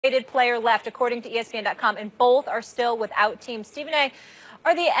rated player left, according to ESPN.com, and both are still without teams. Stephen A.,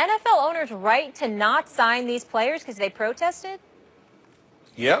 are the NFL owners right to not sign these players because they protested?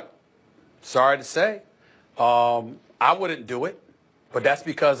 Yep. Sorry to say. I wouldn't do it, but that's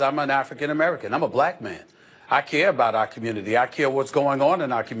because I'm an African American. I'm a black man. I care about our community. I care what's going on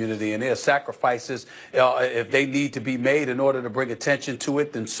in our community, and there are sacrifices if they need to be made in order to bring attention to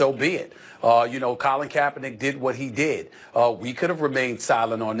it, then so be it. Colin Kaepernick did what he did. We could have remained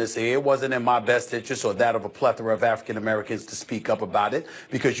silent on this. It wasn't in my best interest or that of a plethora of African Americans to speak up about it,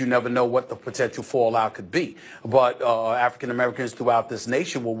 because you never know what the potential fallout could be. But African Americans throughout this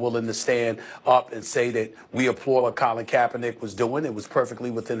nation were willing to stand up and say that we applaud what Colin Kaepernick was doing. It was perfectly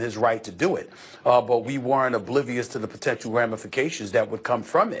within his right to do it. But we weren't oblivious to the potential ramifications that would come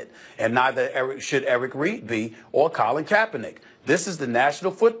from it. And neither should Eric Reid be or Colin Kaepernick. This is the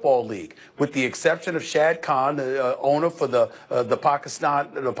National Football League, with the exception of Shad Khan, the owner for the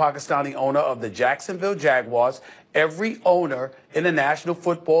Pakistani owner of the Jacksonville Jaguars. Every owner in the National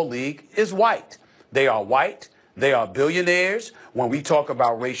Football League is white. They are white. They are billionaires. When we talk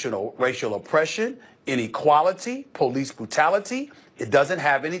about racial oppression, inequality, police brutality, it doesn't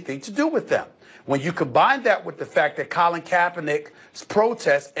have anything to do with them. When you combine that with the fact that Colin Kaepernick's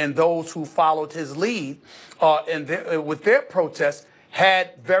protests and those who followed his lead with their protests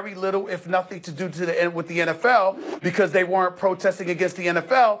had very little, if nothing, to do with the NFL, because they weren't protesting against the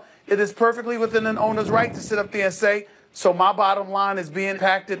NFL, it is perfectly within an owner's right to sit up there and say, so my bottom line is being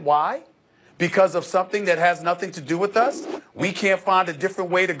impacted. Why? Because of something that has nothing to do with us? We can't find a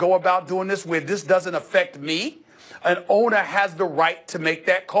different way to go about doing this where this doesn't affect me? An owner has the right to make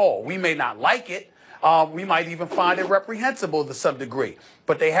that call. We may not like it. We might even find it reprehensible to some degree.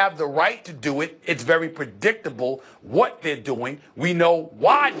 But they have the right to do it. It's very predictable what they're doing. We know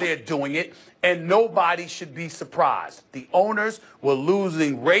why they're doing it, and nobody should be surprised. The owners were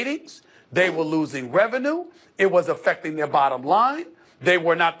losing ratings. They were losing revenue. It was affecting their bottom line. They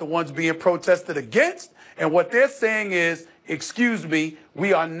were not the ones being protested against. And what they're saying is, excuse me,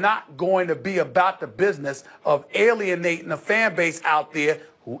 we are not going to be about the business of alienating a fan base out there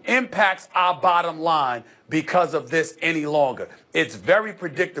who impacts our bottom line because of this any longer. It's very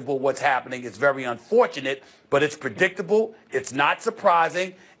predictable what's happening. It's very unfortunate, but it's predictable. It's not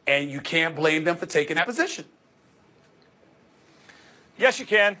surprising, and you can't blame them for taking that position. Yes, you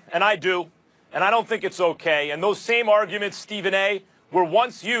can, and I do. And I don't think it's okay. And those same arguments, Stephen A., were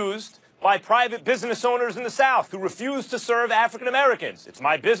once used by private business owners in the South who refuse to serve African Americans. It's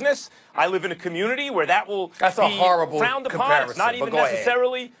my business. I live in a community where that will be frowned upon. It's not even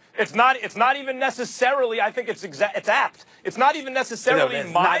necessarily. It's not even necessarily. I think it's apt. It's not even necessarily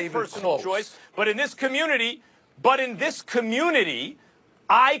my personal choice. But in this community, it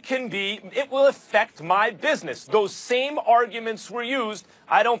will affect my business. Those same arguments were used.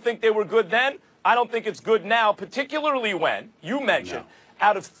 I don't think they were good then. I don't think it's good now, particularly when you mentioned.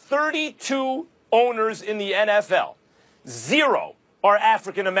 Out of 32 owners in the NFL, 0 are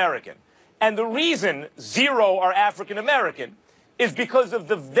African American. And the reason 0 are African American is because of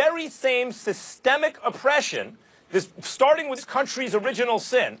the very same systemic oppression, starting with this country's original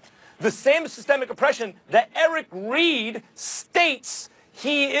sin, the same systemic oppression that Eric Reid states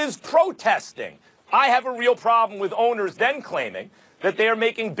he is protesting. I have a real problem with owners then claiming that they are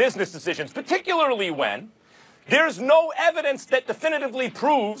making business decisions, particularly when there's no evidence that definitively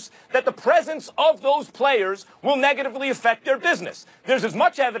proves that the presence of those players will negatively affect their business. There's as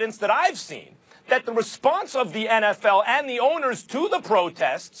much evidence that I've seen that the response of the NFL and the owners to the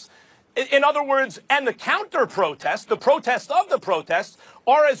protests, in other words, and the counter-protests, the protest of the protests,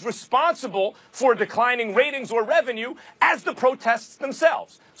 are as responsible for declining ratings or revenue as the protests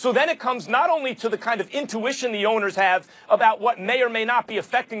themselves. So then it comes not only to the kind of intuition the owners have about what may or may not be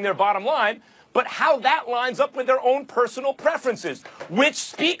affecting their bottom line, but how that lines up with their own personal preferences, which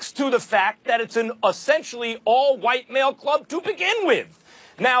speaks to the fact that it's an essentially all-white male club to begin with.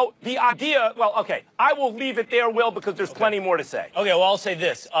 Now, the idea, well, okay, I will leave it there, Will, because there's plenty more to say. Okay, well, I'll say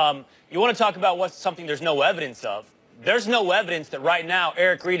this. You want to talk about what's something there's no evidence of? There's no evidence that right now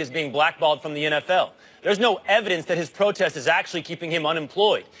Eric Reid is being blackballed from the NFL. There's no evidence that his protest is actually keeping him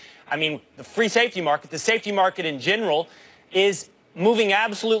unemployed. I mean, the free safety market, the safety market in general, is moving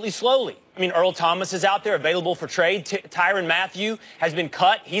absolutely slowly. I mean, Earl Thomas is out there available for trade. Tyrann Mathieu has been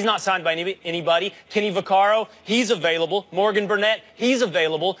cut. He's not signed by anybody. Kenny Vaccaro, he's available. Morgan Burnett, he's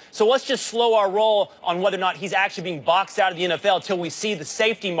available. So let's just slow our roll on whether or not he's actually being boxed out of the NFL until we see the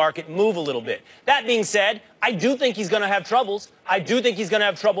safety market move a little bit. That being said, I do think he's going to have troubles. I do think he's going to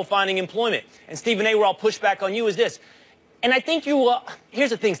have trouble finding employment. And Stephen A., where I'll push back on you is this. And I think here's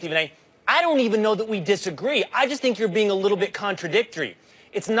the thing, Stephen A., I don't even know that we disagree. I just think you're being a little bit contradictory.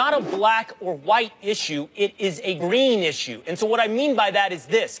 It's not a black or white issue. It is a green issue. And so what I mean by that is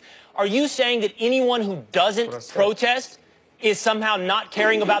this. Are you saying that anyone who doesn't protest is somehow not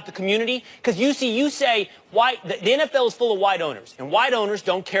caring about the community? Because you say the NFL is full of white owners, and white owners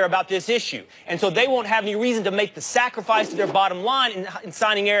don't care about this issue. And so they won't have any reason to make the sacrifice to their bottom line in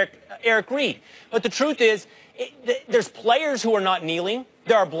signing Eric Reid. But the truth is, there's players who are not kneeling.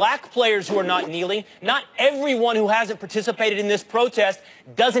 There are black players who are not kneeling. Not everyone who hasn't participated in this protest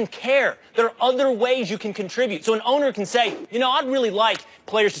doesn't care. There are other ways you can contribute. So an owner can say, you know, I'd really like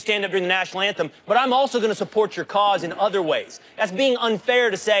players to stand up during the national anthem, but I'm also going to support your cause in other ways. That's being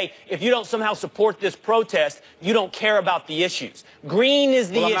unfair to say, if you don't somehow support this protest, you don't care about the issues. Green is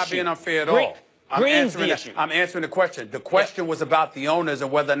the issue. I'm not being unfair at all. Green's the issue. I'm answering the question. The question was about the owners and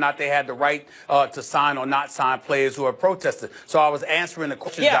whether or not they had the right to sign or not sign players who are protesting. So I was answering the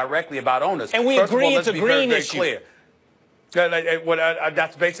question directly about owners. And we agree it's a green issue. Clear.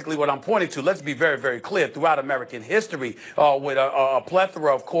 That's basically what I'm pointing to. Let's be very, very clear. Throughout American history, with a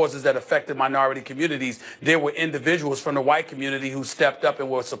plethora of causes that affected minority communities, there were individuals from the white community who stepped up and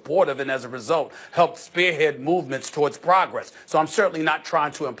were supportive and, as a result, helped spearhead movements towards progress. So I'm certainly not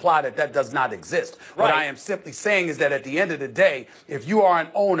trying to imply that that does not exist. Right. What I am simply saying is that at the end of the day, if you are an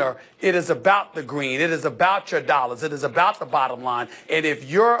owner, it is about the green. It is about your dollars. It is about the bottom line. And if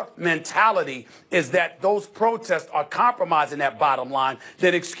your mentality is that those protests are compromising that bottom line,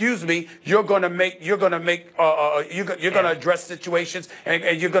 then excuse me, you're going to address situations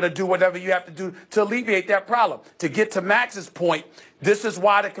and you're going to do whatever you have to do to alleviate that problem. To get to Max's point, this is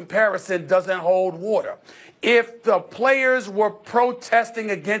why the comparison doesn't hold water. If the players were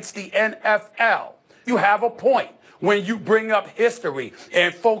protesting against the NFL, you have a point. When you bring up history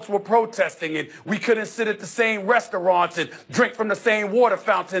and folks were protesting and we couldn't sit at the same restaurants and drink from the same water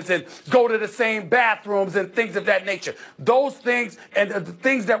fountains and go to the same bathrooms and things of that nature. Those things and the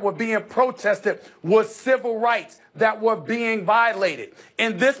things that were being protested was civil rights that were being violated.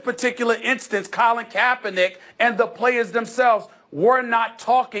 In this particular instance, Colin Kaepernick and the players themselves were not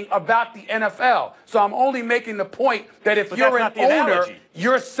talking about the NFL. So I'm only making the point that if you're an owner,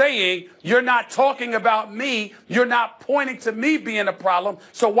 you're saying you're not talking about me, you're not pointing to me being a problem,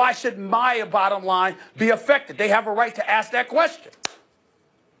 so why should my bottom line be affected? They have a right to ask that question.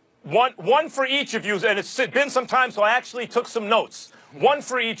 One for each of you, and it's been some time, so I actually took some notes. One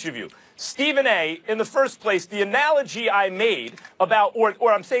for each of you. Stephen A., in the first place, the analogy I made about,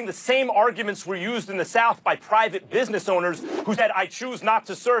 or I'm saying the same arguments were used in the South by private business owners who said, I choose not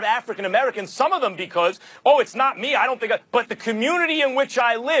to serve African Americans, some of them because, oh, it's not me, I don't think, but the community in which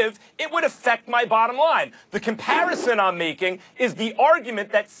I live, it would affect my bottom line. The comparison I'm making is the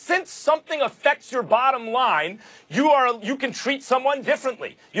argument that since something affects your bottom line, you can treat someone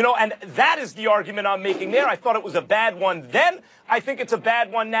differently. You know, and that is the argument I'm making there. I thought it was a bad one then. I think it's a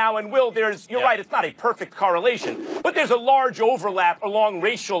bad one now, and you're right, it's not a perfect correlation, but there's a large overlap along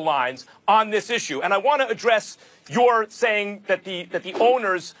racial lines on this issue. And I want to address your saying that the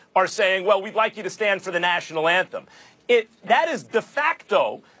owners are saying, well, we'd like you to stand for the national anthem. That is de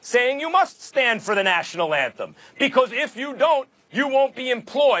facto saying you must stand for the national anthem, because if you don't, you won't be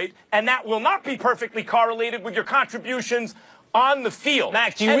employed, and that will not be perfectly correlated with your contributions on the field.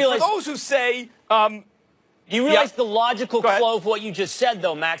 Max, do you realize... for those who say... Do you realize the logical flow of what you just said,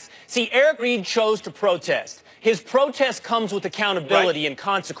 though, Max? See, Eric Reid chose to protest. His protest comes with accountability and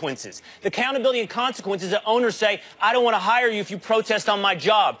consequences. The accountability and consequences that owners say, I don't want to hire you if you protest on my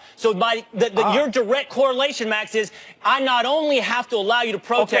job. So your direct correlation, Max, is I not only have to allow you to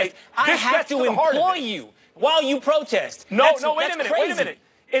protest, I have to employ you while you protest. No, wait a minute.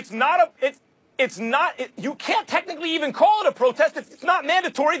 You can't technically even call it a protest if it's not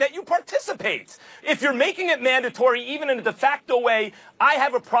mandatory that you participate. If you're making it mandatory, even in a de facto way, I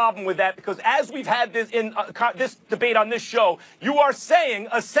have a problem with that, because as we've had this in this debate on this show, you are saying,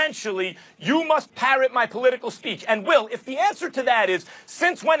 essentially, you must parrot my political speech. And Will, if the answer to that is,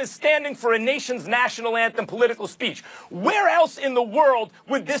 since when is standing for a nation's national anthem political speech? Where else in the world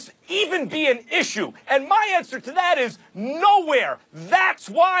would this even be an issue? And my answer to that is nowhere. That's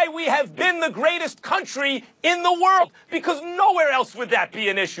why we have been the greatest country in the world, because nowhere else would that be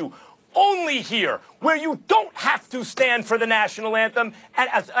an issue. Only here, where you don't have to stand for the national anthem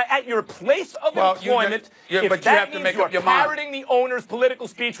at your place of employment. But you have to make up your mind. Parroting the owner's political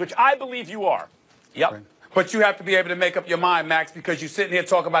speech, which I believe you are. Yep. But you have to be able to make up your mind, Max, because you're sitting here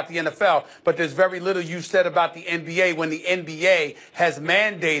talking about the NFL, but there's very little you said about the NBA when the NBA has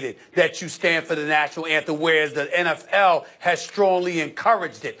mandated that you stand for the national anthem, whereas the NFL has strongly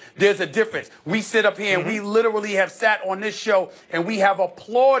encouraged it. There's a difference. We sit up here and we literally have sat on this show and we have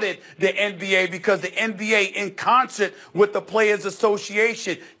applauded the NBA because the NBA, in concert with the Players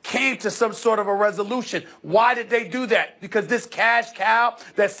Association, came to some sort of a resolution. Why did they do that? Because this cash cow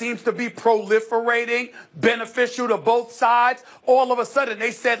that seems to be proliferating, beneficial to both sides, all of a sudden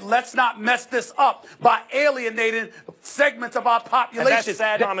they said, let's not mess this up by alienating segments of our population. And that's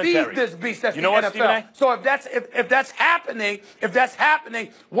sad commentary. This beast, that's you know the what, NFL. Stephen A? So if that's happening,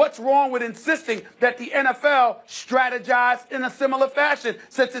 what's wrong with insisting that the NFL strategize in a similar fashion,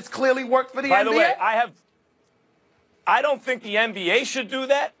 since it's clearly worked for the NBA? By the way, I don't think the NBA should do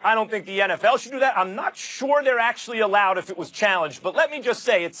that. I don't think the NFL should do that. I'm not sure they're actually allowed if it was challenged. But let me just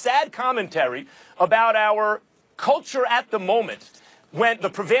say, it's sad commentary about our culture at the moment when the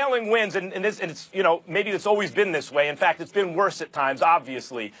prevailing winds, and it's, you know, maybe it's always been this way. In fact, it's been worse at times,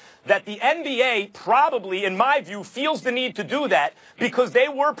 obviously, that the NBA probably, in my view, feels the need to do that because they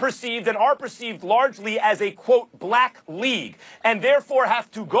were perceived and are perceived largely as a, quote, black league, and therefore have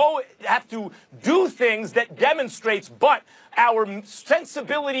to do things that demonstrates, but our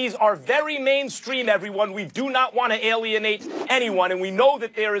sensibilities are very mainstream, everyone. We do not want to alienate anyone, and we know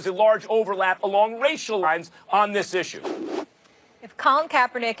that there is a large overlap along racial lines on this issue. If Colin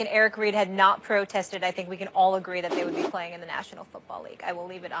Kaepernick and Eric Reid had not protested, I think we can all agree that they would be playing in the National Football League. I will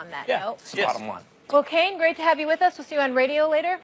leave it on that note. That's the bottom line. Well, Kane, great to have you with us. We'll see you on radio later.